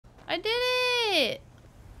I did it!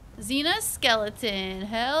 Xena skeleton.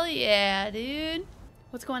 Hell yeah, dude.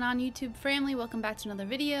 What's going on, YouTube family? Welcome back to another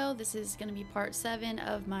video. This is going to be part 7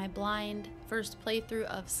 of my blind first playthrough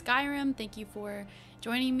of Skyrim. Thank you for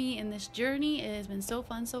joining me in this journey. It has been so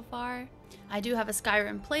fun so far. I do have a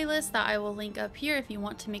Skyrim playlist that I will link up here if you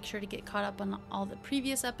want to make sure to get caught up on all the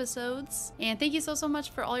previous episodes. And thank you so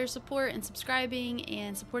much for all your support and subscribing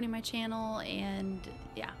and supporting my channel. And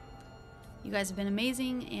yeah, you guys have been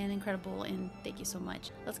amazing and incredible, and thank you so much.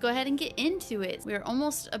 Let's go ahead and get into it. We are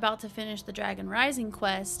almost about to finish the Dragon Rising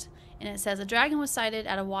quest, and it says, a dragon was sighted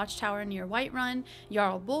at a watchtower near Whiterun.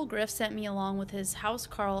 Jarl Bulgriff sent me along with his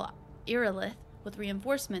housecarl Irilith with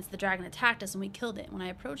reinforcements. The dragon attacked us and we killed it. When I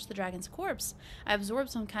approached the dragon's corpse, I absorbed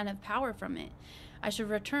some kind of power from it. I should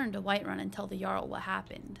return to Whiterun and tell the Jarl what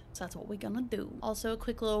happened. So that's what we're gonna do. Also, a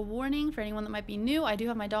quick little warning for anyone that might be new. I do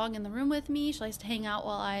have my dog in the room with me. She likes to hang out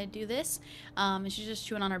while I do this. And she's just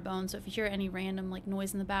chewing on her bone. So if you hear any random like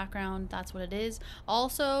noise in the background, that's what it is.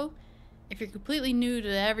 Also, if you're completely new to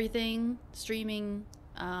everything, streaming,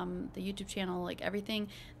 the YouTube channel, like everything,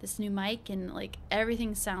 this new mic and like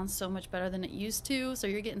everything sounds so much better than it used to. So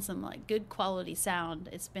you're getting some like good quality sound.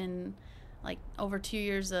 It's been like over 2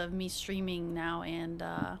 years of me streaming now, and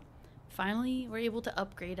finally we're able to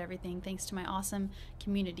upgrade everything thanks to my awesome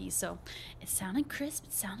community. So it's sounding crisp,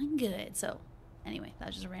 it's sounding good. So anyway,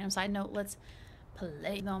 that's just a random side note. Let's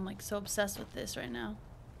play. No, I'm like so obsessed with this right now.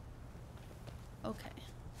 Okay,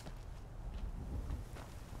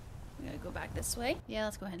 we gotta go back this way. Yeah,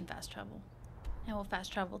 let's go ahead and fast travel. And we'll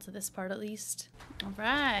fast travel to this part at least. All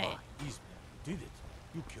right. Ah, you did it.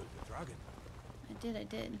 You killed the dragon. I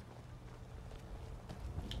did.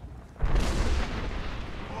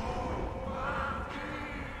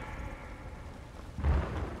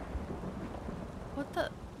 What the?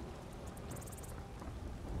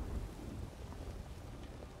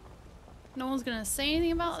 No one's gonna say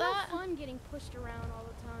anything about that? It's so fun getting pushed around all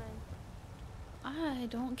the time. I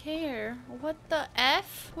don't care. What the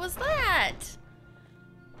F was that?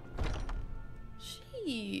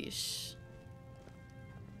 Sheesh.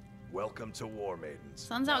 Welcome to War Maidens.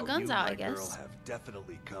 Sun's out, Now guns you, out, my I guess. girl, have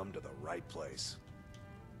definitely come to the right place.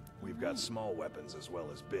 We've got small weapons as well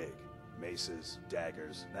as big. Maces,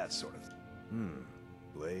 daggers, that sort of thing.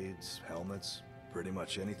 Blades, helmets, pretty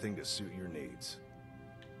much anything to suit your needs.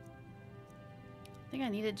 I think I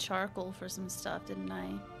needed charcoal for some stuff, didn't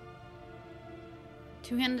I?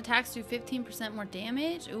 Two-handed attacks do 15% more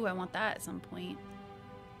damage? Ooh, I want that at some point.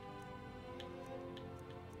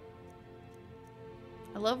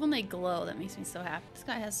 I love when they glow. That makes me so happy. This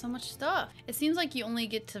guy has so much stuff. It seems like you only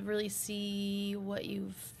get to really see what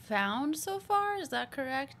you've found so far. Is that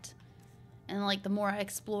correct? And like the more I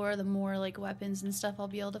explore, the more like weapons and stuff I'll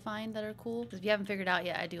be able to find that are cool. Because if you haven't figured out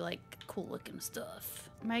yet, I do like cool looking stuff.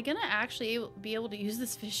 Am I gonna actually be able to use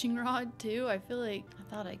this fishing rod too? I feel like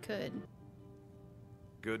I thought I could.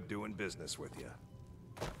 Good doing business with you.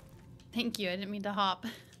 Thank you. I didn't mean to hop.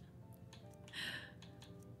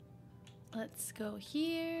 Let's go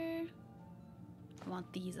here. I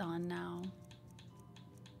want these on now.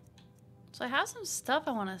 So I have some stuff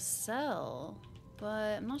I want to sell,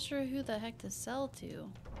 but I'm not sure who the heck to sell to.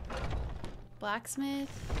 Blacksmith.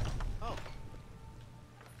 Oh.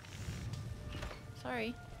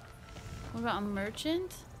 Sorry. What about a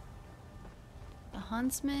merchant? A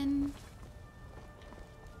huntsman?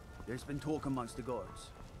 There's been talk amongst the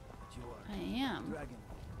guards that you are I am. dragon.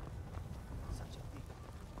 Such a big.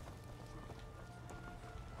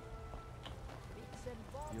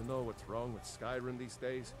 You know what's wrong with Skyrim these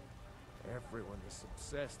days? Everyone is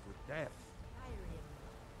obsessed with death.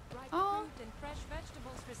 Oh. Fruit and fresh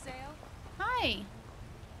vegetables for sale. Hi.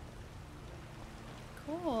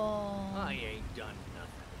 Cool. I ain't done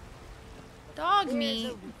nothing. Dog There's meat. a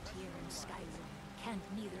root here in Skyrim. Can't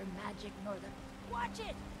neither magic nor the... Watch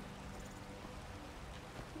it!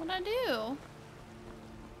 What'd I do?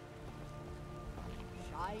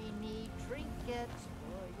 Shiny trinkets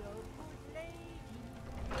for your good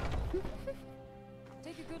lady.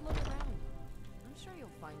 Take a good look around. I'm sure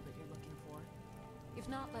you'll find what you're looking for. If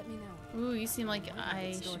not, let me know. Ooh, you seem like Maybe I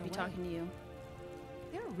it's stored should be away. talking to you.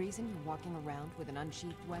 Is there a reason you're walking around with an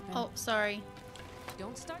unsheathed weapon? Oh, sorry.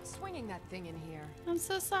 Don't start swinging that thing in here. I'm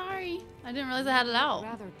so sorry. I didn't realize I had it out.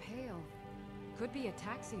 Rather pale. Could be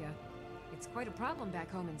ataxia. It's quite a problem back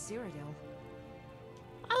home in Cyrodiil.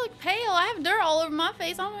 I look pale. I have dirt all over my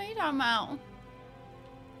face. I don't know what you're talking about.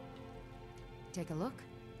 Take a look.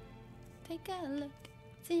 Take a look.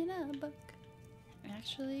 It's in a book.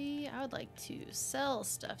 Actually, I would like to sell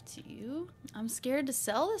stuff to you. I'm scared to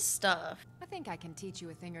sell this stuff. I think I can teach you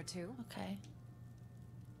a thing or two. Okay.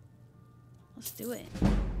 Let's do it.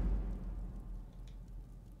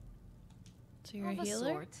 So you're a Of a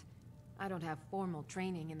healer? sort. I don't have formal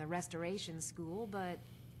training in the restoration school, but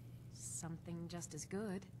something just as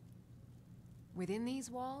good. Within these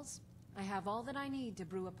walls, I have all that I need to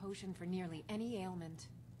brew a potion for nearly any ailment.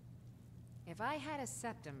 If I had a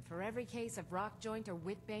septum for every case of rock joint or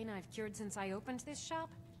whitbane I've cured since I opened this shop,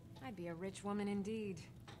 I'd be a rich woman indeed.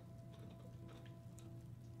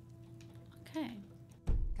 Okay.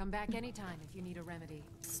 Come back anytime if you need a remedy.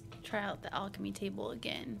 Let's try out the alchemy table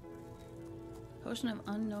again. Potion of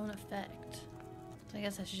unknown effect. So I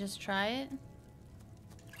guess I should just try it.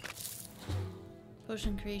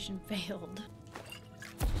 Potion creation failed.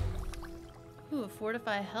 Ooh,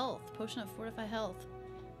 fortify health. Potion of fortify health.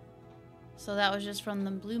 So that was just from the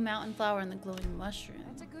blue mountain flower and the glowing mushroom.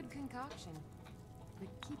 That's a good concoction. But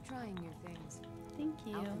keep trying new things. Thank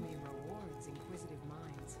you. Alchemy rewards inquisitive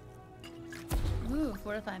minds. Ooh,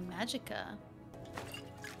 fortify magicka.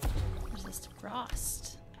 Resist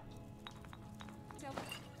frost.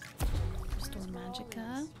 Restore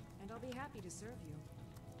magicka. And I'll be happy to serve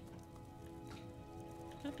you.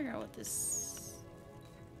 Gotta figure out what this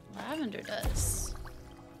lavender does.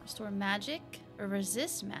 Restore magic or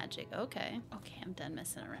resist magic. Okay. Okay, I'm done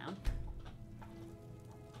messing around.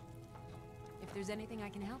 If there's anything I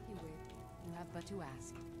can help you with, you have but to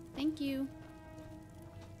ask. Thank you.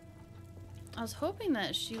 I was hoping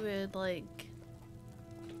that she would like...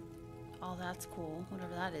 Oh, that's cool.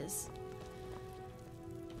 Whatever that is.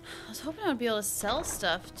 I was hoping I would be able to sell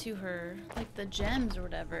stuff to her. Like the gems or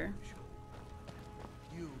whatever.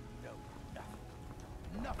 You know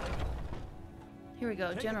nothing. Nothing. Here we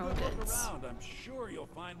go. Take General a good goods. look around. I'm sure you'll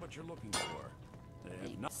find what you're looking for.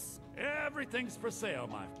 If not, Thanks. everything's for sale,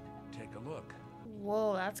 my. Take a look.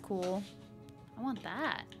 Whoa, that's cool. I want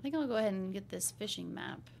that. I think I'll go ahead and get this fishing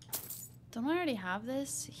map. Don't I already have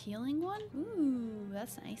this healing one? Ooh,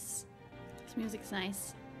 that's nice. This music's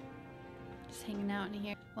nice. Just hanging out in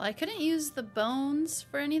here. Well, I couldn't use the bones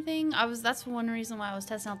for anything. That's one reason why I was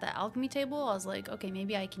testing out the alchemy table. I was like, okay,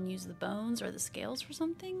 maybe I can use the bones or the scales for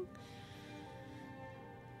something.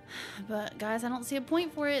 But guys, I don't see a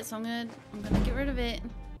point for it, so I'm gonna get rid of it.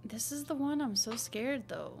 This is the one I'm so scared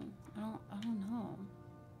though. I don't know.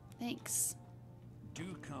 Thanks.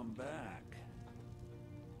 Do come back.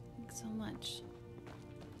 Thanks so much.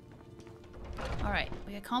 Alright,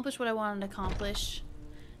 we accomplished what I wanted to accomplish.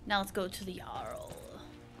 Now let's go to the Jarl.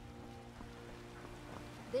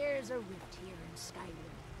 There's a rift here in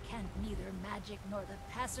Skyrim. Can't neither magic nor the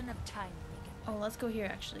passing of time make it. Oh, let's go here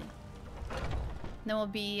actually. Then we'll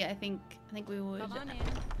be, I think we would. Come on in.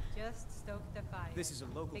 Just stoke the fire. This is a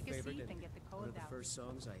local Take a favorite seat and and get the one cold of the out. first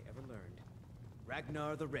songs I ever learned.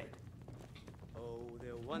 Ragnar the Red. Oh,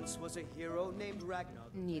 there once was a hero named Ragnar.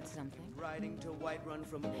 Need something? Riding to Whiterun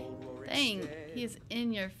from old Rorikstead. Dang, he is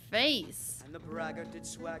in your face. And the braggart did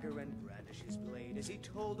swagger and brandish his blade as he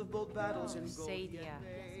told of bold battles in gold he Sadia. had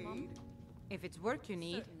made. If it's work you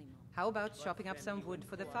need, how about chopping up some wood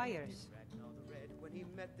for the fires? Ragnar the Red when he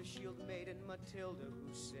met the shield maiden Matilda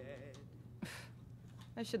who said,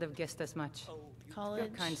 I should have guessed as much. "Oh, you College.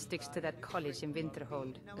 Your kind sticks to that college in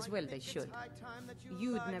Winterhold, as well they should.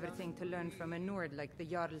 You'd never think to learn from a Nord like the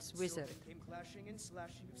Jarl's wizard.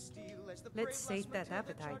 Let's sate that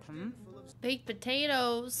appetite, Baked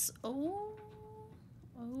potatoes. Oh,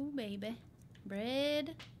 baby.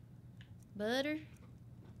 Bread, butter.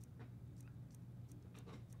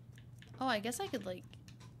 Oh, I guess I could like.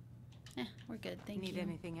 We're good. Thank Need you.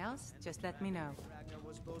 anything else? Just let me know. Ragnar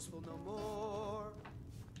was boastful no more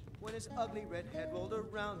when his ugly red head rolled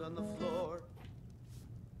around on the floor.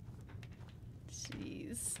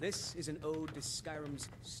 Jeez. This is an ode to Skyrim's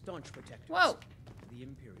staunch protectors. Whoa. The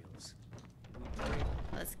Imperials. We trade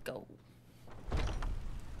Let's go.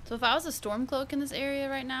 So if I was a Stormcloak in this area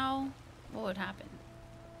right now, what would happen?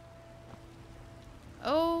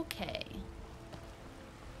 Okay.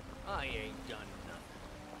 I ain't done nothing.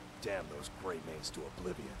 Damn those great mates to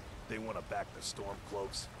Oblivion. They want to back the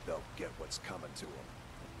Stormcloaks, they'll get what's coming to them.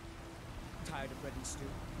 tired of bread and stew.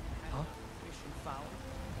 Fish and fowl.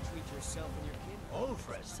 Treat yourself and your kin. Old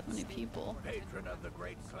friend, So many people. patron of the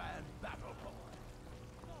great clan Battleborn.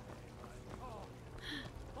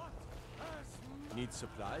 Need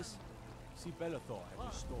supplies? See Bellathor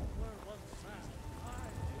at the store.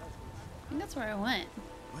 I think that's where I went.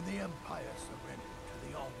 When the Empire surrendered to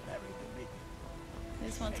the all-married Dominion, I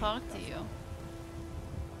just want to talk to you.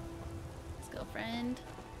 Let's go, friend.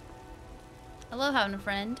 I love having a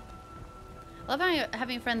friend. I love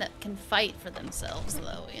having a friend that can fight for themselves,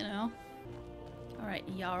 though, you know? Alright,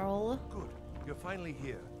 Jarl. Good. You're finally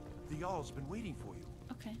here. The Jarl's been waiting for you.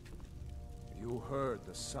 Okay. You heard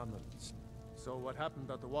the summons. So what happened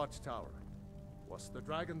at the watchtower? Was the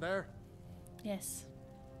dragon there? Yes.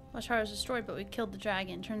 Watchtower was destroyed, but we killed the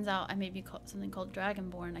dragon. Turns out I may be something called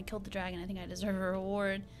Dragonborn. I killed the dragon. I think I deserve a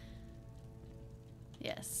reward.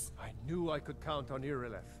 Yes. I knew I could count on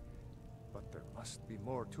Irileth, but there must be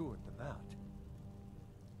more to it than that.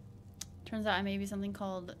 Turns out I may be something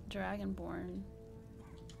called Dragonborn.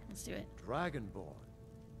 Let's do it. Dragonborn?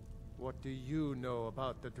 What do you know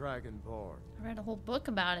about the Dragonborn? I read a whole book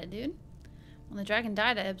about it, dude. When the dragon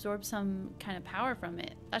died, I absorbed some kind of power from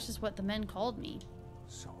it. That's just what the men called me.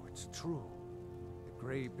 So it's true. The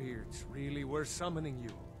Greybeards really were summoning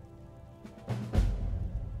you.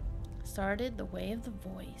 Started the way of the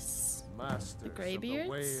voice. Masters The Greybeards? of the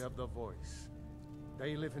way of the voice.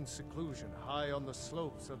 They live in seclusion high on the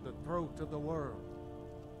slopes of the throat of the world.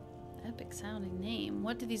 Epic sounding name.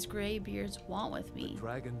 What do these Greybeards want with me? The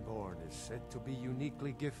Dragonborn is said to be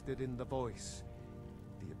uniquely gifted in the voice.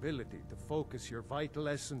 The ability to focus your vital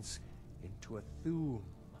essence into a thum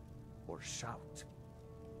or shout.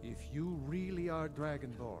 If you really are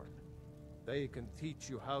Dragonborn, they can teach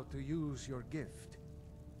you how to use your gift.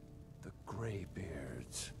 The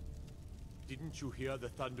Greybeards. Didn't you hear the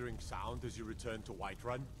thundering sound as you returned to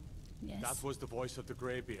Whiterun? Yes. That was the voice of the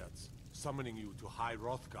Greybeards, summoning you to High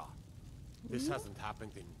Hrothgar. This hasn't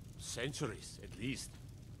happened in centuries, at least.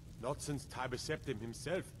 Not since Tiber Septim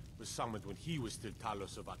himself was summoned when he was still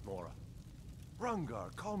Talos of Atmora.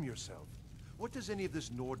 Rungar, calm yourself. What does any of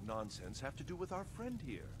this Nord nonsense have to do with our friend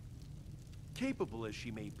here? Capable as she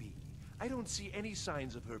may be, I don't see any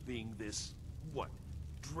signs of her being this, what,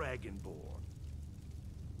 Dragonborn.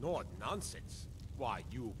 Nord nonsense? Why,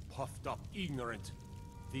 you puffed up ignorant.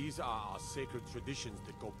 These are our sacred traditions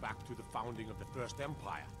that go back to the founding of the First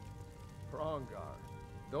Empire. Rongar,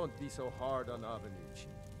 don't be so hard on Avenucci.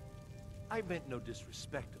 I meant no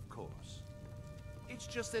disrespect, of course. It's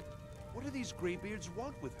just that, what do these Greybeards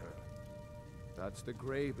want with her? That's the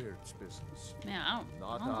Greybeards' business. Yeah, I don't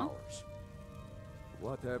Not know. ours.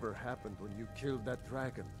 Whatever happened when you killed that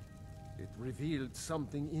dragon, it revealed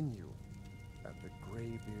something in you, and the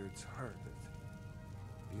Greybeards heard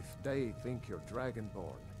it. If they think you're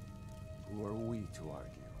Dragonborn, who are we to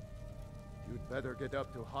argue? You'd better get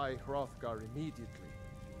up to High Hrothgar immediately.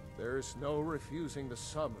 There's no refusing the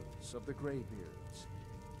summons of the Greybeards.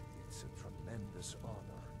 It's a tremendous honor.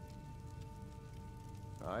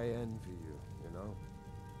 I envy you, you know,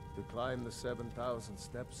 to climb the 7,000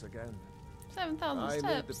 steps again. 7,000 I steps.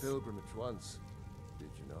 made the pilgrimage once. Did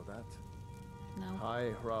you know that? No.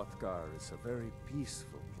 High Hrothgar is a very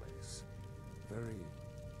peaceful place. Very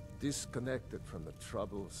disconnected from the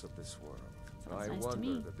troubles of this world. Sounds I nice to wonder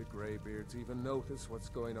me. that the Greybeards even notice what's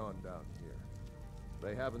going on down here.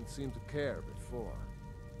 They haven't seemed to care before.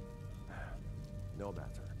 No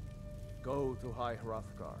matter. Go to High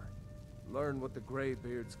Hrothgar. Learn what the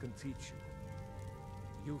Greybeards can teach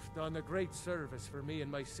you. You've done a great service for me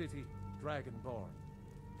and my city, Dragonborn.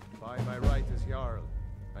 By my right as Jarl,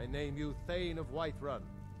 I name you Thane of Whiterun.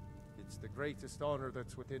 It's the greatest honor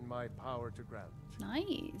that's within my power to grant.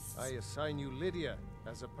 Nice. I assign you Lydia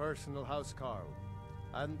as a personal housecarl,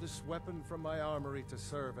 and this weapon from my armory to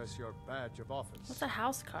serve as your badge of office. What's a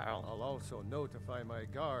house, Carl? I'll also notify my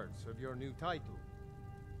guards of your new title.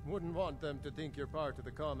 Wouldn't want them to think you're part of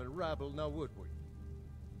the common rabble, now would we?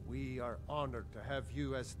 We are honored to have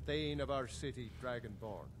you as Thane of our city,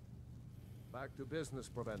 Dragonborn. Back to business,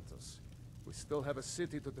 Proventus. We still have a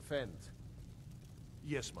city to defend.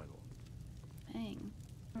 Yes, my lord. Dang.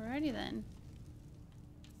 Alrighty then.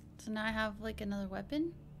 So now I have like another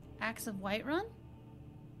weapon? Axe of Whiterun?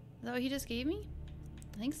 Is that what he just gave me?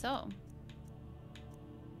 I think so.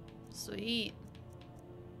 Sweet.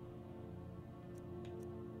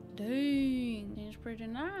 Dang, it's pretty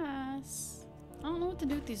nice. I don't know what to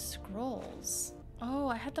do with these scrolls. Oh,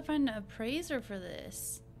 I had to find an appraiser for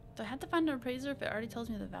this. Do I have to find an appraiser if it already tells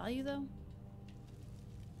me the value though?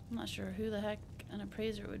 I'm not sure who the heck an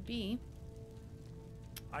appraiser would be.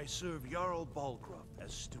 I serve Jarl Balgruff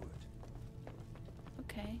as steward.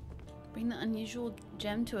 Okay. Bring the unusual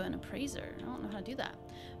gem to an appraiser. I don't know how to do that.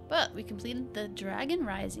 But we completed the Dragon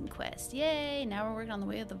Rising quest. Yay! Now we're working on the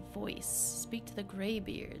way of the voice. Speak to the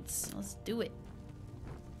Greybeards. Let's do it.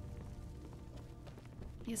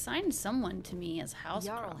 He assigned someone to me as house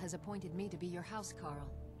Jarl girl. has appointed me to be your housecarl.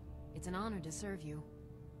 It's an honor to serve you.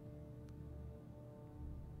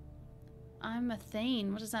 I'm a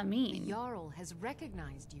Thane. What does that The mean? Jarl has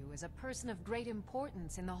recognized you as a person of great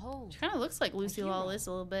importance in the hold. She kind of looks like Lucy hero. Lawless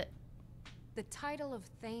a little bit. The title of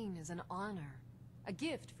Thane is an honor, a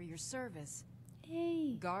gift for your service.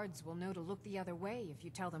 Hey. Guards will know to look the other way if you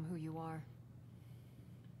tell them who you are.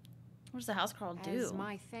 What does the house girl do? As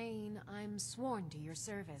my Thane, I'm sworn to your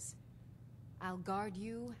service. I'll guard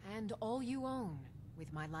you and all you own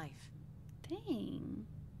with my life. Dang.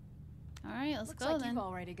 Alright, let's Looks go like then. you've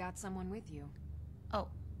already got someone with you. Oh.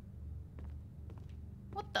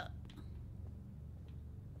 What the?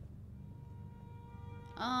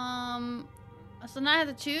 So now I have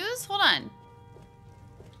to choose? Hold on.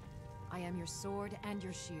 I am your sword and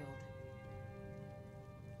your shield.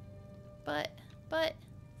 But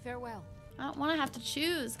Farewell. I don't want to have to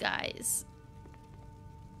choose, guys.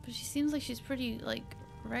 But she seems like she's pretty, like,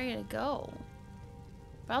 ready to go.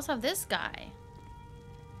 But I also have this guy.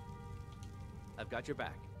 I've got your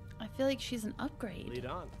back. I feel like she's an upgrade. Lead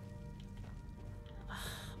on. Oh,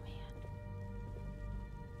 man.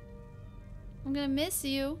 I'm gonna miss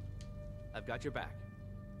you. I've got your back.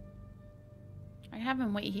 I can have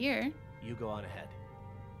him wait here. You go on ahead.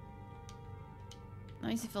 That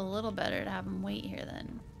makes me feel a little better to have him wait here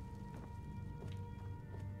then.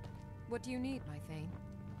 What do you need, my Thane?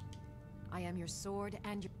 I am your sword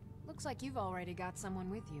and your... Looks like you've already got someone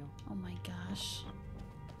with you. Oh my gosh.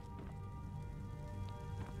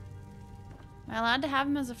 Am I allowed to have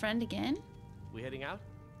him as a friend again? We heading out?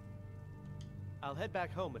 I'll head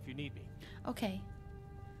back home if you need me. Okay.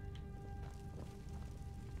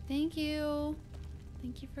 Thank you.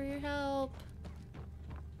 Thank you for your help.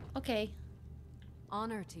 Okay.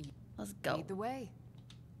 Honor to you. Let's go. Lead the way.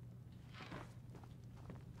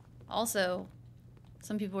 Also,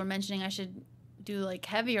 some people were mentioning I should do like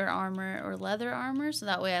heavier armor or leather armor so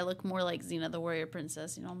that way I look more like Xena the Warrior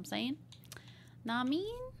Princess, you know what I'm saying? Nah,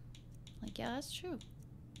 mean? Like, yeah, that's true.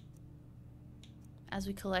 As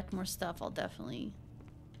we collect more stuff, I'll definitely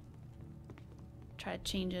try to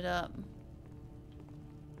change it up.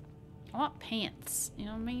 I want pants, you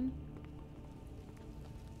know what I mean?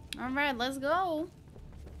 Alright, let's go.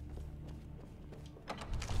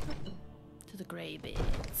 To the grey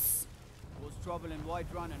bits. Was trouble in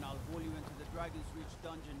Whiterun and I'll haul you into the Dragon's Reach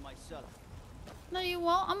dungeon myself. No, you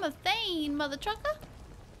won't. I'm a Thane, mother trucker.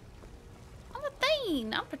 I'm a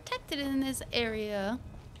Thane. I'm protected in this area.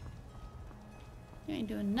 You ain't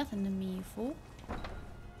doing nothing to me, you fool.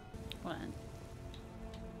 Hold on.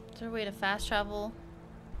 Is there a way to fast travel?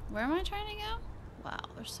 Where am I trying to go? Wow,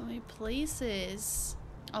 there's so many places.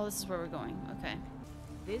 Oh, this is where we're going. Okay.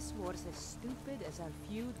 This war's as stupid as our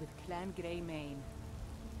feud with Clan Greymane.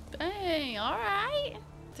 Dang, alright.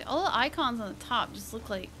 See, all the icons on the top just look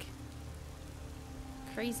like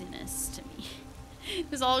craziness to me.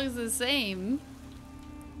 It's always the same.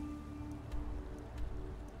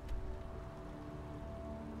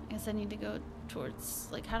 I guess I need to go towards,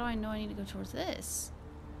 like, how do I know I need to go towards this?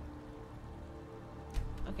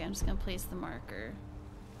 Okay, I'm just gonna place the marker.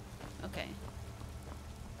 Okay.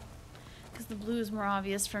 Because the blue is more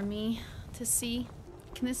obvious for me to see.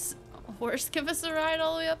 Can this horse give us a ride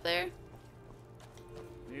all the way up there?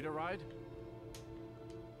 Need a ride?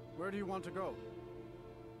 Where do you want to go?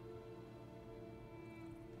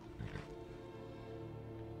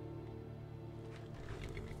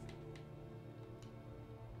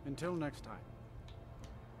 Until next time.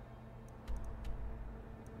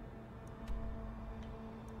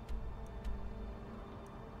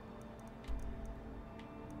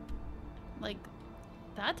 Like,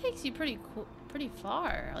 that takes you pretty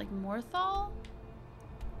far. Like Morthal?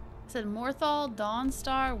 It said Morthal,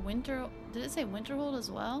 Dawnstar, Winter. Did it say Winterhold as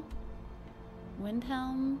well?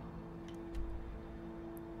 Windhelm.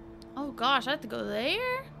 Oh gosh, I have to go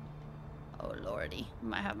there? Oh lordy, I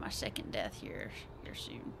might have my second death here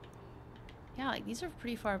soon. Yeah, like these are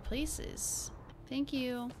pretty far places. Thank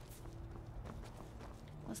you.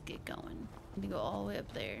 Let's get going. Need to go all the way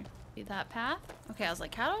up there. See that path? Okay, I was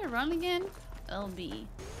like, how do I run again? LB.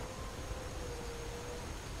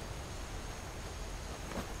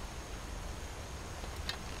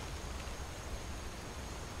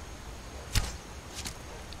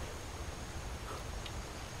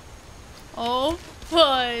 Oh,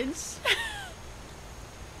 fudge.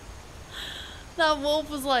 That wolf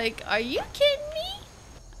was like, are you kidding me?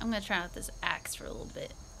 I'm gonna try out this axe for a little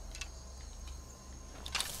bit.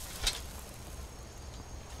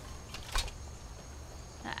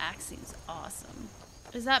 That axe seems awesome.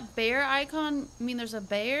 Does that bear icon mean there's a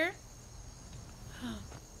bear?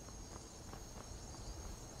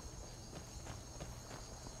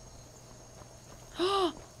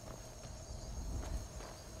 Who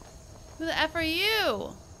the F are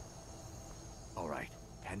you? All right,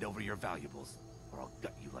 hand over your valuables, or I'll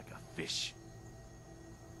gut you like a fish.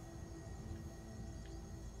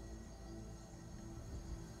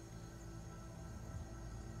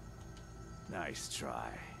 Nice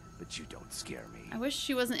try, but you don't scare me. I wish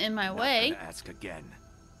she wasn't in my Not way. gonna ask again.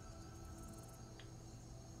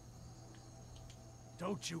 Don't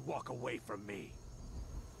Don't you walk away from me.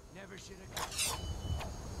 Never should have.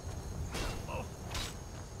 Oh.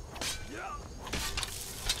 Yeah.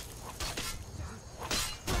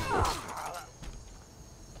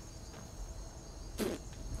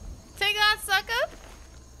 Take that, sucker!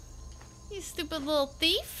 You stupid little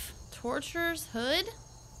thief. Torturer's hood?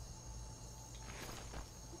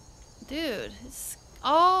 Dude.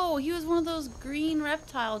 Oh, he was one of those green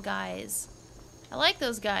reptile guys. I like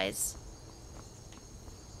those guys.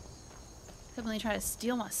 Except when they try to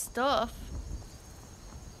steal my stuff.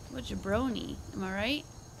 What jabroni? Am I right?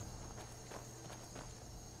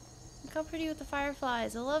 Look how pretty with the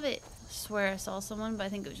fireflies. I love it. I swear I saw someone, but I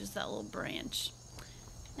think it was just that little branch.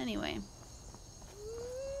 Anyway.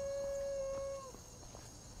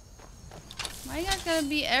 Why you guys gotta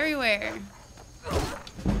be everywhere?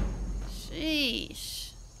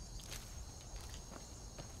 Sheesh.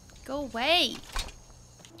 Go away.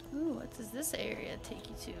 Ooh, what does this area take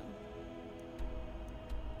you to?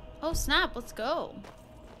 Oh snap, let's go.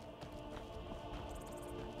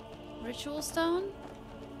 Ritual stone?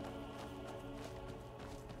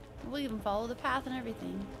 We'll even follow the path and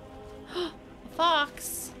everything. A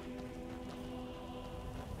fox!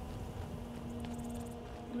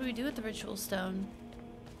 What do we do with the ritual stone?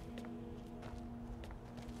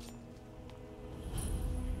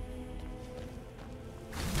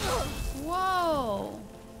 Whoa!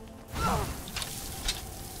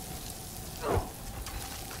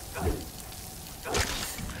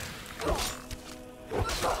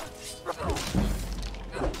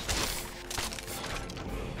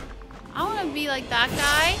 I want to be like that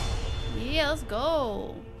guy. Yeah, let's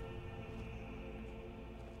go.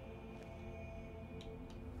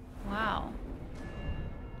 Wow.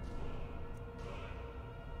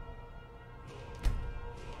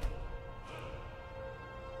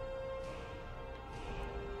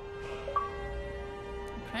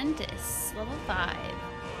 Apprentice, level 5.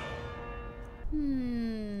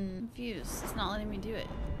 Confused. It's not letting me do it.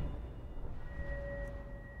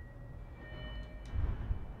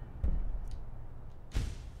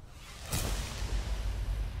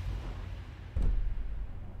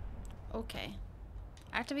 Okay.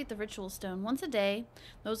 Activate the ritual stone. Once a day,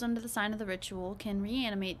 those under the sign of the ritual can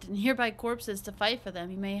reanimate nearby corpses to fight for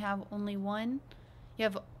them. You may have only one.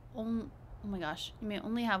 Oh my gosh. You may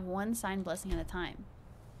only have one sign blessing at a time.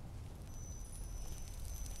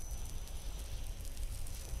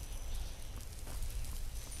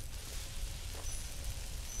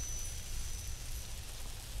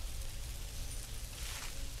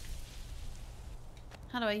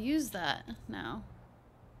 How do I use that now?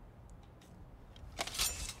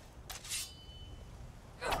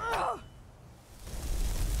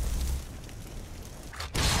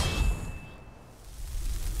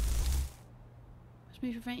 Which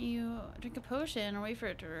may prevent you drink a potion or wait for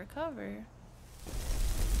it to recover.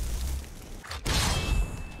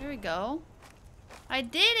 There we go. I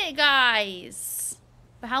did it, guys!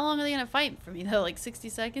 But how long are they gonna fight for me though? Like 60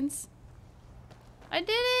 seconds? I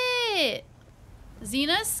did it!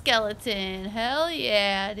 Xena skeleton. Hell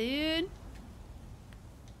yeah, dude.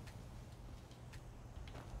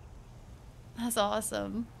 That's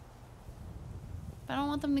awesome. But I don't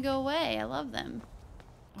want them to go away. I love them.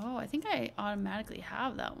 Oh, I think I automatically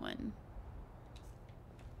have that one.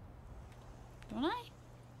 Don't I?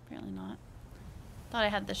 Apparently not. Thought I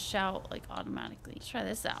had the shout like automatically. Let's try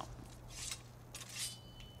this out.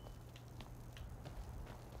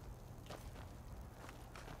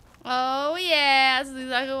 Oh yeah, that's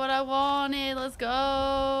exactly what I wanted. Let's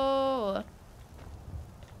go.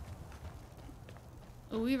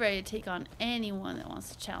 Are we ready to take on anyone that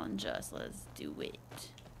wants to challenge us? Let's do it.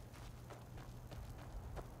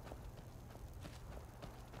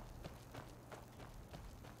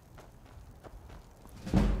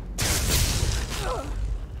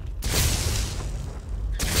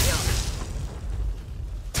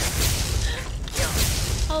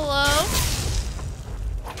 Hello?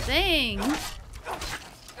 Dang.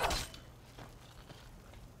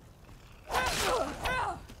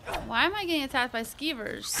 Why am I getting attacked by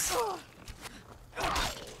skeevers?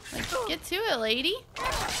 Like, get to it, lady.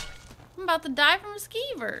 I'm about to die from a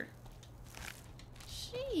skeever.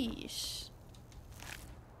 Sheesh.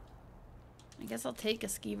 I guess I'll take a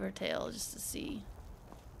skeever tail just to see.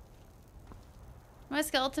 Did my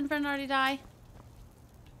skeleton friend already die?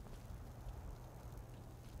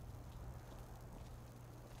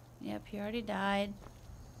 Yep, he already died.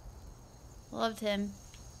 Loved him.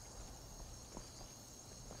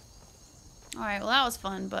 Alright, well that was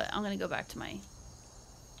fun, but I'm gonna go back to my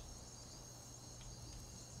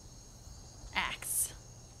axe.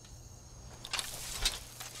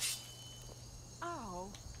 Oh.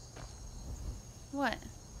 What?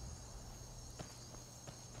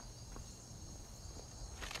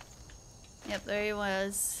 Yep, there he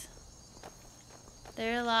was.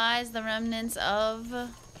 There lies the remnants of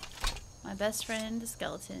my best friend, the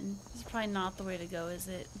skeleton. This is probably not the way to go, is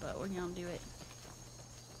it? But we're gonna do it.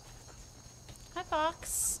 Hi,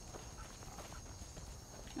 Fox.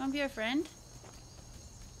 You wanna be our friend?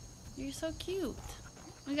 You're so cute.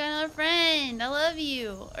 We got another friend. I love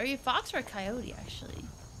you. Are you a fox or a coyote, actually?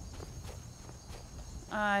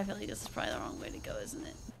 I feel like this is probably the wrong way to go, isn't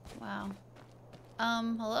it? Wow.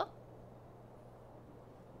 Hello?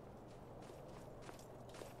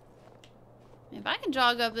 If I can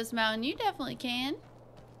jog up this mountain, you definitely can.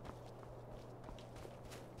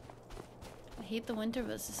 I hate the winter, but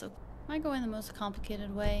this is so... I go in the most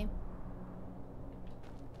complicated way.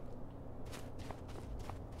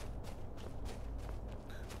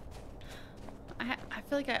 I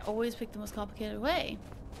feel like I always pick the most complicated way.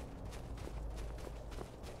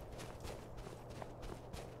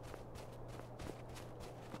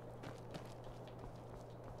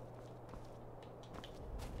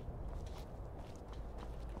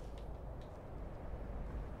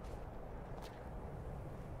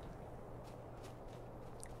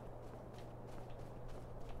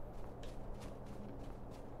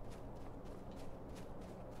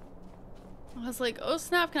 I was like, oh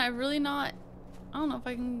snap, can I really not? I don't know if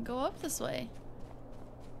I can go up this way.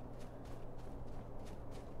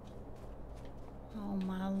 Oh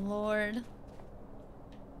my lord.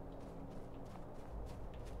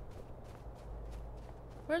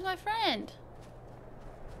 Where's my friend?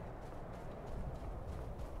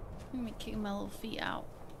 Let me kick my little feet out.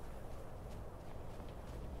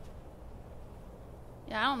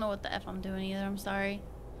 Yeah, I don't know what the F I'm doing either, I'm sorry.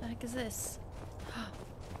 What the heck is this?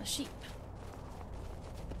 A sheep.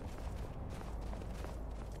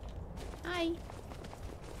 Hi.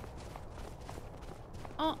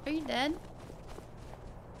 Oh, are you dead?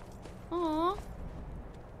 Aw.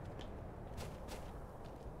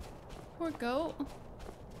 Poor goat.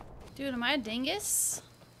 Dude, am I a dingus?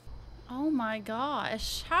 Oh my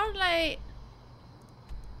gosh. How did I...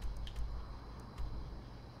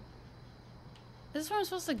 Is this where I'm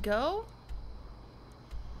supposed to go?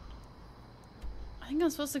 I think I'm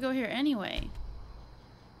supposed to go here anyway.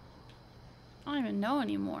 I don't even know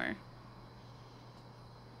anymore.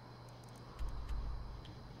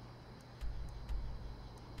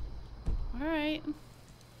 Alright.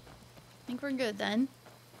 I think we're good then.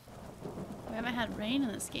 We haven't had rain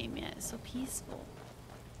in this game yet. It's so peaceful.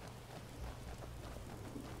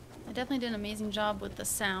 I definitely did an amazing job with the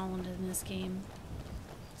sound in this game.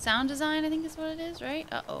 Sound design, I think is what it is, right?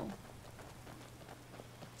 Uh-oh.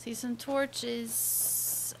 See some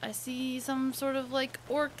torches. I see some sort of like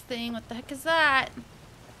orc thing. What the heck is that?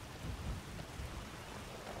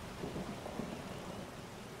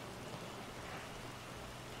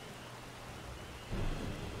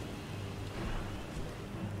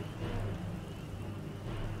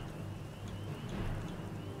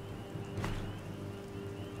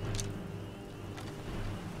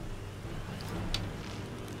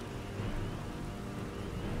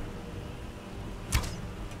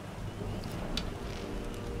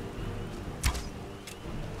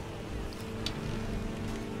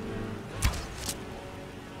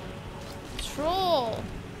 Troll.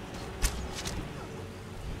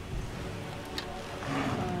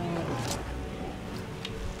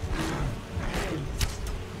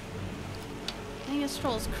 Dang, this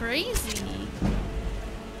troll's crazy.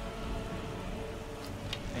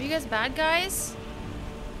 Are you guys bad guys?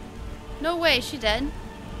 No way, she dead.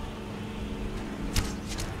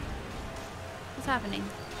 What's happening?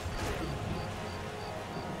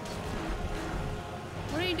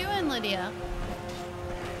 What are you doing, Lydia?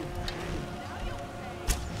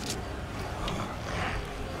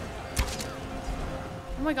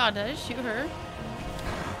 Oh my god, did I shoot her?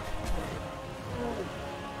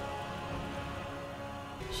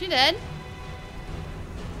 She dead?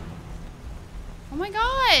 Oh my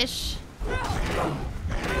gosh!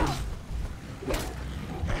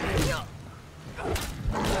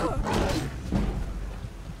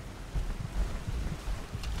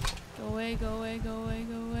 Go away, go away, go away,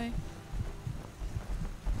 go away.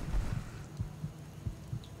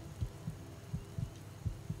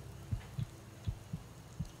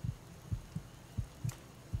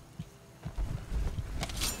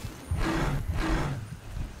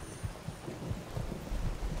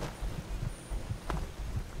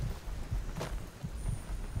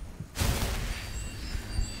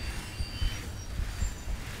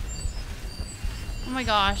 Oh my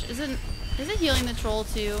gosh, is it healing the troll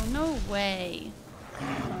too? No way.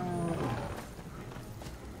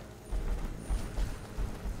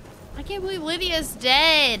 I can't believe Lydia's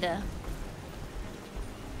dead. I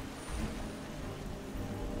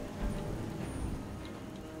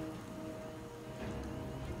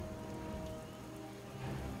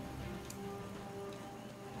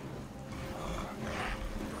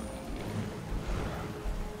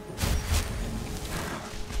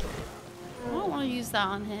don't want to use that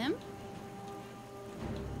on him.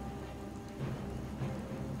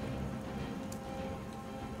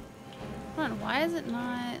 Hold on, why is it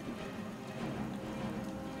not?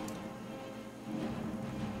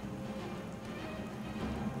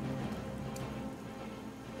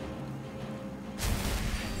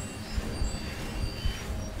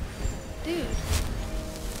 Dude.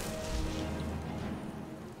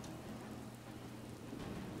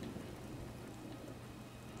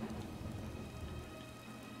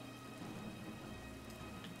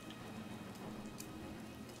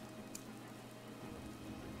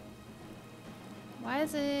 Why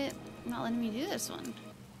is it not letting me do this one?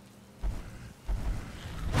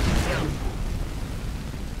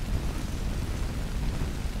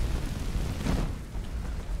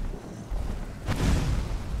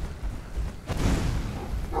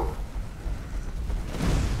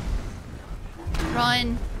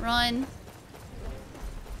 Run, run.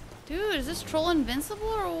 Dude, is this troll invincible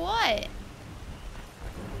or what?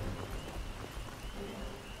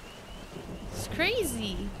 It's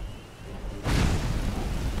crazy.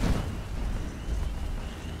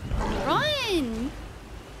 Run!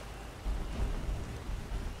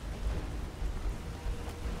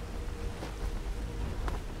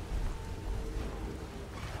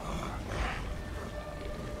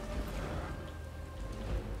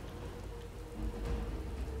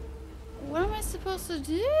 What am I supposed to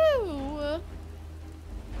do? Oh,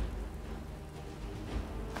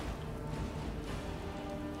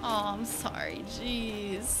 I'm sorry,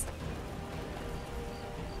 jeez.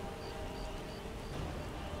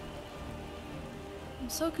 I'm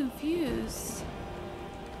so confused.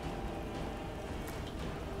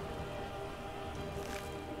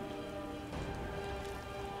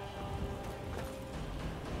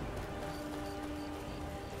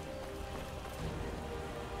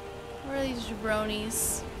 Where are these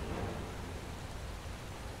jabronis?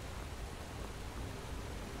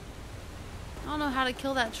 I don't know how to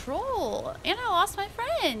kill that troll. And I lost my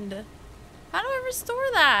friend. How do I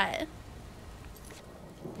restore that?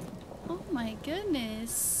 Oh my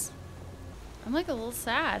goodness. I'm like a little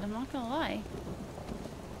sad, I'm not gonna lie.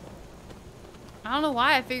 I don't know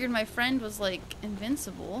why I figured my friend was like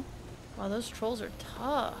invincible. Wow, those trolls are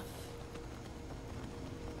tough.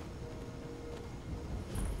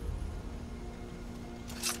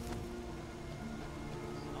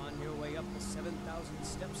 On your way up the 7,000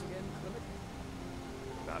 steps again, Clement?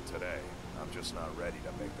 Not today. I'm just not ready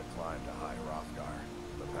to make the climb to High Hrothgar.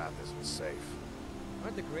 The path isn't safe.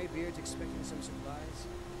 Aren't the Greybeards expecting some supplies?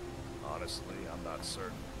 Honestly, I'm not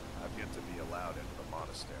certain. I've yet to be allowed into the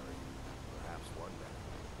monastery. Perhaps one day.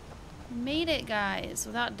 We made it, guys,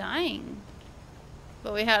 without dying.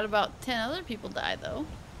 But we had about 10 other people die, though.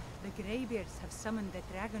 The Greybeards have summoned the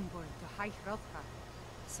Dragonborn to High Hrothgar.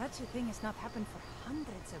 Such a thing has not happened for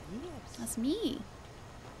hundreds of years. That's me.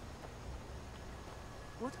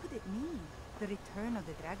 What could it mean? The return of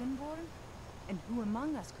the Dragonborn? And who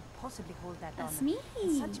among us could possibly hold that That's honor? me.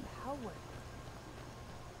 And such power.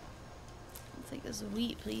 I'll take this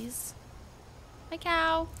wheat, please. Hi,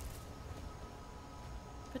 cow.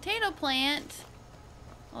 Potato plant.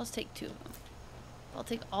 I'll just take 2 of them. I'll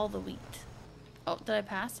take all the wheat. Oh, did I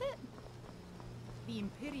pass it? The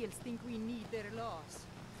Imperials think we need their laws.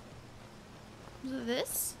 Is it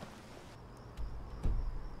this?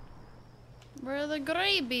 Where are the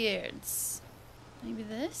Greybeards? Maybe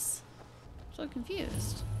this? I'm so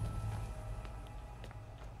confused.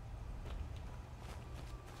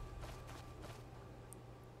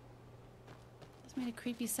 This made a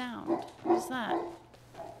creepy sound. What's that?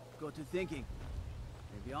 Got to thinking.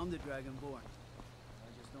 Maybe I'm the Dragonborn. I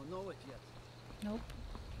just don't know it yet. Nope.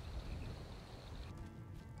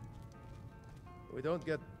 We don't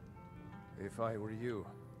get... If I were you,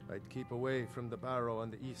 I'd keep away from the barrow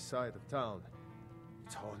on the east side of town.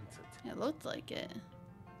 It's haunted. It looked like it.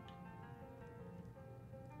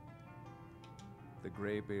 The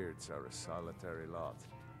Greybeards are a solitary lot.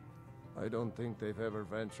 I don't think they've ever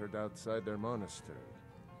ventured outside their monastery.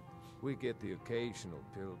 We get the occasional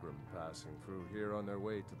pilgrim passing through here on their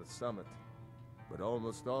way to the summit, but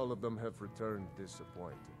almost all of them have returned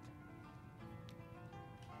disappointed.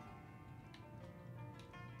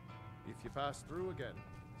 If you pass through again,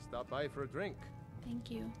 stop by for a drink.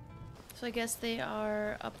 Thank you. So I guess they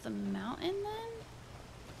are up the mountain then?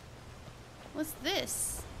 What's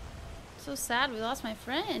this? So sad we lost my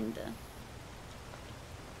friend.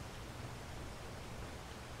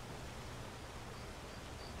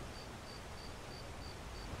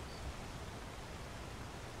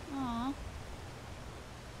 Aww.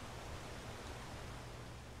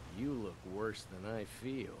 You look worse than I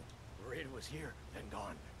feel. Rita was here, then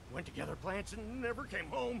gone. Went to gather plants and never came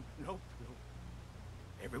home. Nope.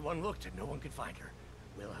 Everyone looked and no one could find her.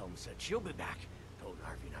 Wilhelm said she'll be back. Told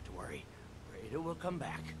Harvey not to worry. Rita will come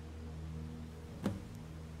back.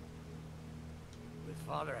 With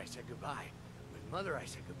Father I said goodbye. With Mother I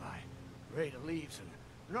said goodbye. Rita leaves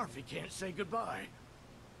and Narfi can't say goodbye.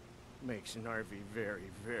 Makes Narfi very,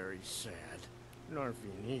 very sad.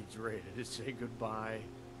 Narfi needs Rita to say goodbye.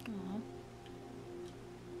 Aww.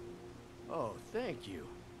 Oh, thank you.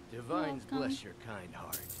 Divines Welcome. bless your kind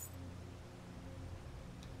heart.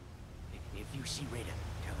 If you see Rita,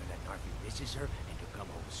 tell her that Narfi misses her and to come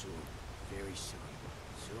home soon. Very soon.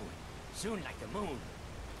 Soon like the moon.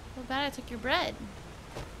 Feel bad I took your bread.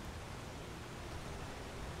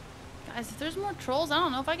 Guys, if there's more trolls, I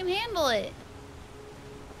don't know if I can handle it.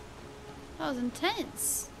 That was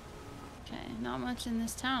intense. Okay, not much in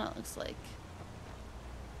this town, it looks like.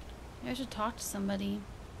 Maybe I should talk to somebody.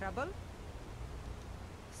 Trouble?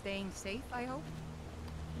 Staying safe, I hope?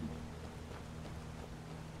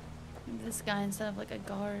 Maybe this guy instead of like a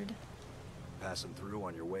guard. Passing through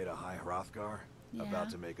on your way to High Hrothgar? Yeah. About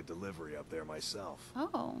to make a delivery up there myself.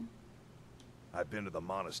 Oh. I've been to the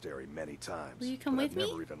monastery many times. Will you come but with I've me?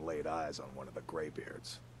 never even laid eyes on one of the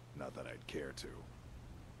Greybeards. Not that I'd care to.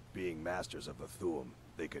 Being masters of the Thuum,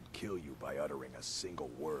 they could kill you by uttering a single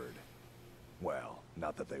word. Well,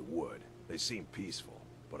 not that they would. They seem peaceful,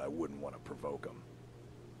 but I wouldn't want to provoke them.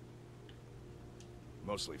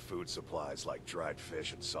 Mostly food supplies like dried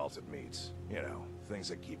fish and salted meats. You know, things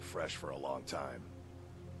that keep fresh for a long time.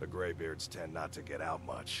 The Greybeards tend not to get out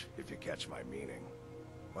much, if you catch my meaning.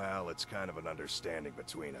 Well, it's kind of an understanding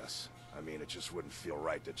between us. I mean, it just wouldn't feel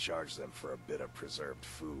right to charge them for a bit of preserved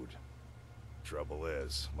food. Trouble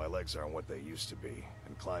is, my legs aren't what they used to be,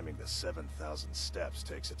 and climbing the 7,000 steps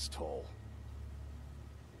takes its toll.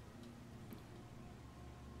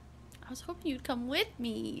 I was hoping you'd come with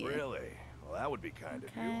me. Really? Well, that would be kind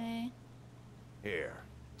of you. Okay. Here,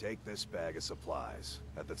 take this bag of supplies.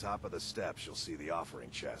 At the top of the steps, you'll see the offering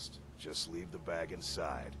chest. Just leave the bag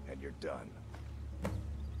inside, and you're done.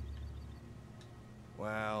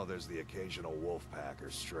 Well, there's the occasional wolf pack or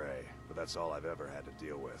stray, but that's all I've ever had to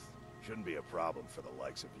deal with. Shouldn't be a problem for the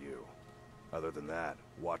likes of you. Other than that,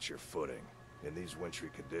 watch your footing. In these wintry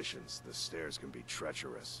conditions, the stairs can be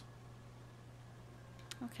treacherous.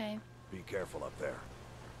 Okay. Be careful up there.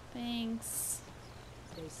 Thanks.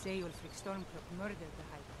 They say Ulfric Stormcloak murdered the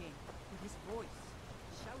High King with his voice.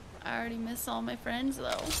 Shouted. I already miss all my friends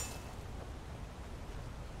though.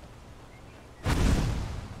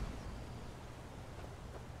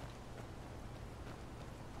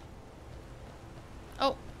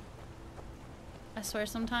 Oh. I swear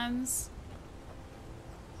sometimes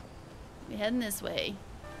we're heading this way.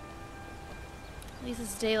 At least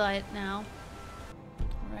it's daylight now.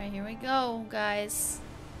 Alright, here we go, guys.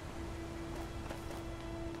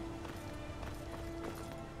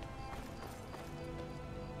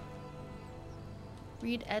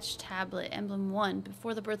 Read etched tablet, emblem 1.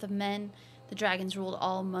 Before the birth of men, the dragons ruled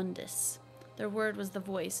all Mundus. Their word was the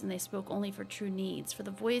voice, and they spoke only for true needs, for the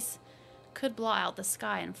voice could blot out the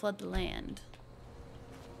sky and flood the land.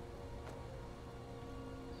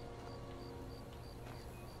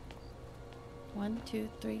 One, 2,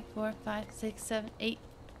 3, 4, 5, 6, 7, 8.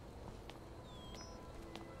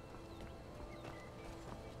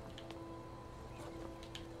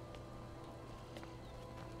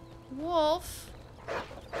 Wolf.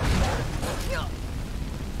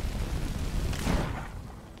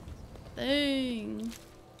 Dang.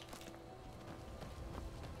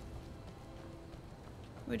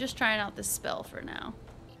 We're just trying out this spell for now.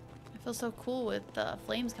 I feel so cool with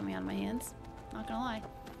flames coming out of my hands. Not gonna lie.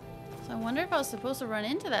 So I wonder if I was supposed to run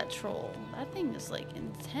into that troll. That thing is like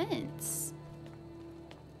intense.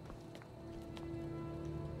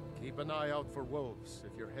 Keep an eye out for wolves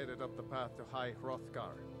if you're headed up the path to High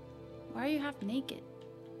Hrothgar. Why are you half naked?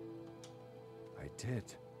 I did.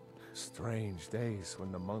 Strange days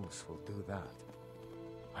when the monks will do that.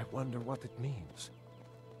 I wonder what it means.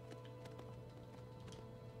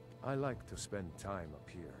 I like to spend time up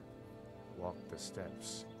here. Walk the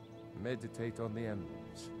steps. Meditate on the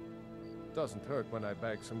emblems. Doesn't hurt when I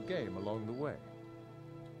bag some game along the way.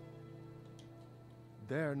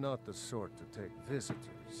 They're not the sort to take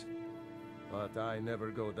visitors. But I never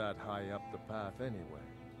go that high up the path anyway.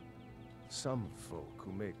 Some folk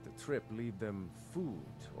who make the trip leave them food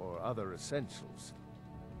or other essentials,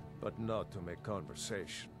 but not to make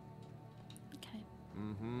conversation. Okay.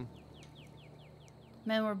 Mm-hmm.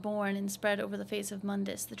 Men were born and spread over the face of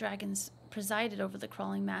Mundus. The dragons presided over the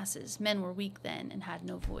crawling masses. Men were weak then and had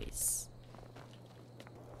no voice.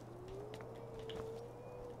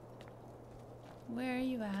 Where are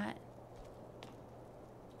you at?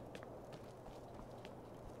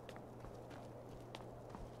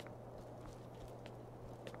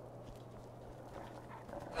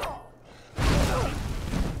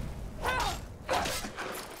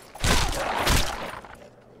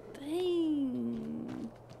 Dang.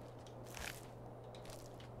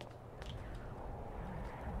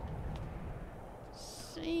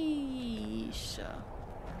 Sheesh.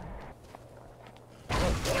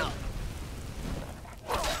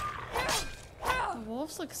 The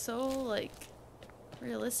wolves look so, like,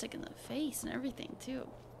 realistic in the face and everything, too.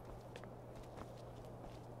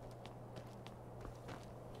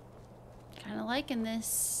 Kind of liking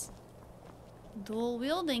this dual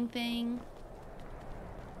wielding thing.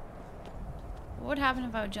 What would happen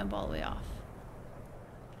if I would jump all the way off?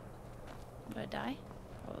 Would I die?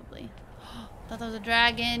 Probably. Thought that was a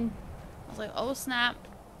dragon. I was like, oh snap.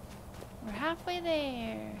 We're halfway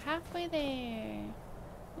there. Halfway there.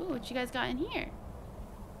 Ooh, what you guys got in here?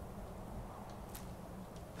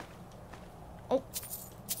 Oh.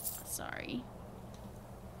 Sorry.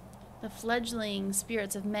 The fledgling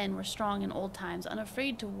spirits of men were strong in old times,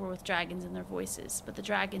 unafraid to war with dragons in their voices, but the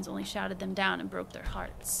dragons only shouted them down and broke their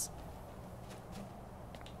hearts.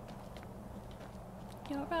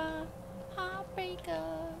 You're a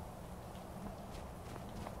heartbreaker.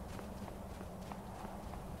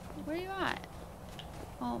 Where are you at?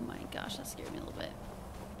 Oh my gosh, that scared me a little bit.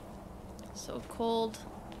 So cold.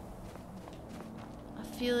 I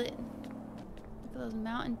feel it. Look at those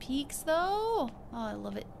mountain peaks though. Oh, I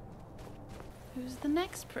love it. Who's the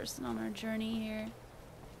next person on our journey here?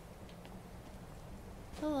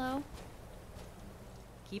 Hello.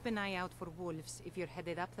 Keep an eye out for wolves if you're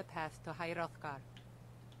headed up the path to High Hrothgar.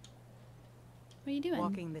 What are you doing?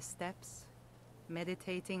 Walking the steps,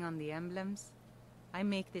 meditating on the emblems. I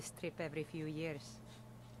make this trip every few years.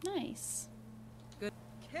 Nice. Good.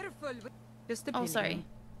 Careful with... Just a Oh, sorry. pilgrim.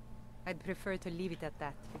 I'd prefer to leave it at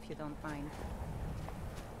that, if you don't mind.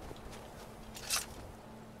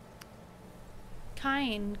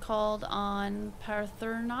 Cain called on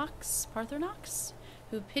Parthenox,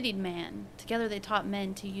 who pitied man. Together they taught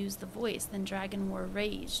men to use the voice. Then dragon war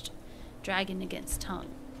raged. Dragon against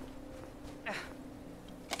tongue.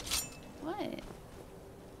 What? Did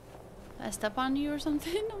I step on you or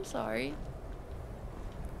something? I'm sorry.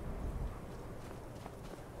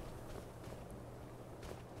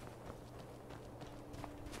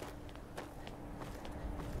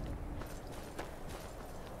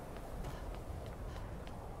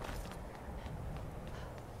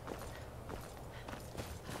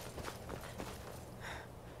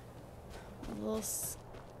 A little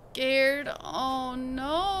scared. Oh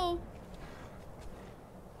no.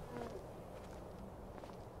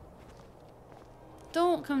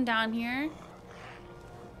 Don't come down here.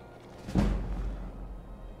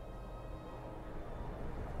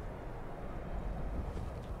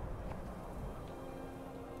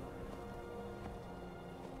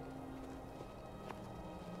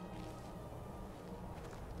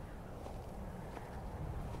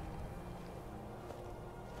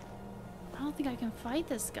 I don't think I can fight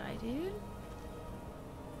this guy, dude.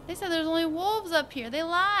 They said there's only wolves up here. They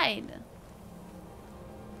lied.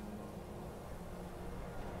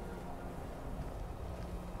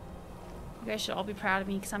 You guys should all be proud of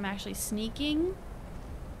me because I'm actually sneaking.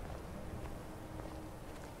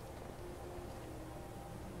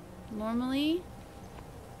 Normally.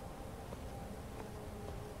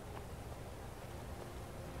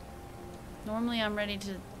 Normally I'm ready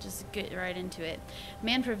to just get right into it.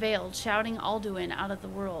 Man prevailed, shouting Alduin out of the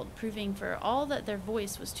world, proving for all that their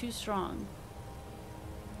voice was too strong.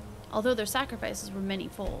 Although their sacrifices were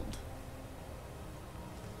many-fold.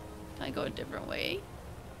 Can I go a different way?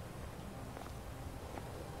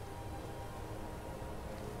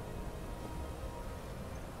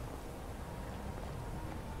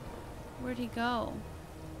 Where'd he go?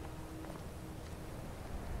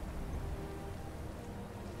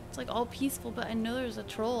 It's like all peaceful, but I know there's a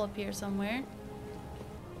troll up here somewhere.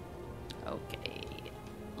 Okay.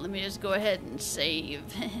 Let me just go ahead and save.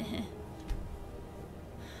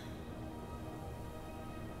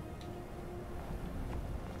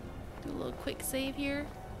 Do a little quick save here.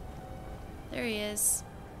 There he is.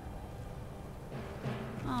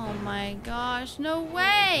 Oh my gosh, no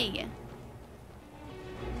way!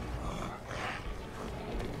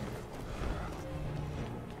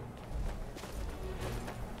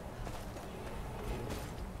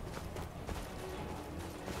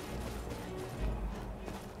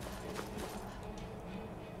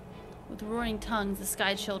 roaring tongues the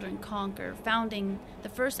Sky Children conquer, founding the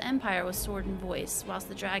first empire with sword and voice, whilst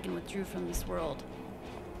the dragon withdrew from this world.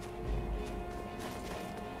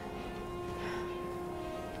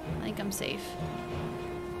 I think I'm safe.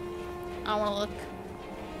 I want to look.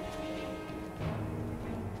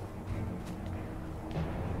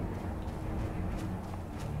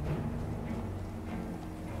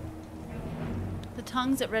 The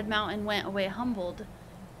tongues at Red Mountain went away humbled.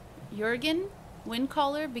 Jurgen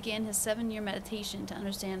Windcaller began his 7-year meditation to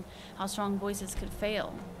understand how strong voices could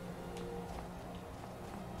fail.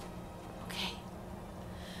 Okay.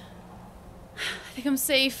 I think I'm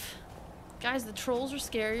safe. Guys, the trolls are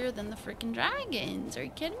scarier than the freaking dragons. Are you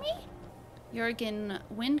kidding me? Jurgen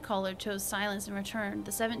Windcaller chose silence in return.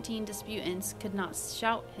 The 17 disputants could not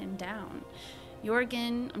shout him down.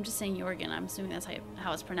 Jurgen, I'm just saying Jurgen, I'm assuming that's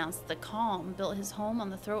how it's pronounced. The Calm built his home on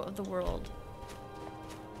the throat of the world.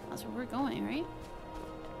 That's where we're going, right?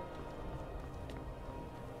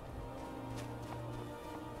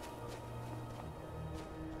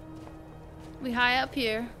 We high up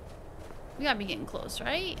here. We gotta be getting close,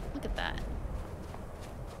 right? Look at that.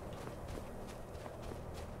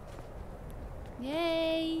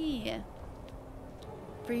 Yay!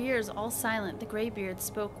 For years, all silent, the Greybeards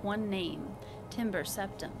spoke one name. Timber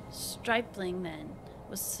Septim. Stripling then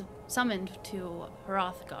was summoned to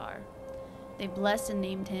Hrothgar. They blessed and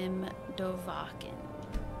named him Dovahkiin.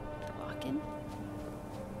 Dovahkiin?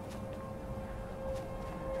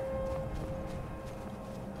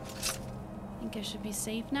 Think I should be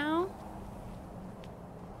safe now?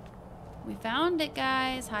 We found it,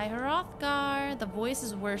 guys. Hi, Hrothgar. The voice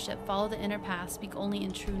is worship. Follow the inner path. Speak only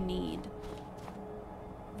in true need.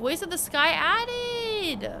 Voice of the Sky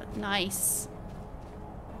added. Nice.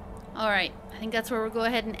 Alright, I think that's where we'll go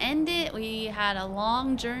ahead and end it. We had a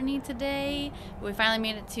long journey today. We finally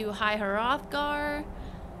made it to High Hrothgar.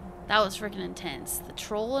 That was freaking intense. The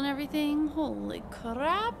troll and everything. Holy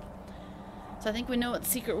crap. So I think we know what the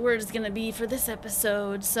secret word is going to be for this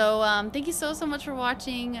episode. So thank you so much for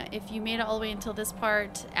watching. If you made it all the way until this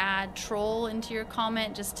part, add troll into your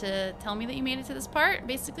comment just to tell me that you made it to this part.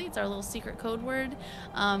 Basically, it's our little secret code word.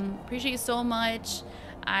 Appreciate you so much.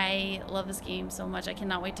 I love this game so much. I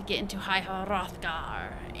cannot wait to get into High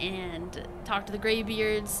Hrothgar and talk to the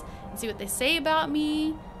Greybeards and see what they say about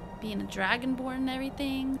me, being a Dragonborn and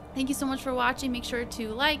everything. Thank you so much for watching. Make sure to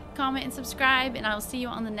like, comment, and subscribe, and I will see you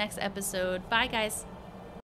on the next episode. Bye, guys.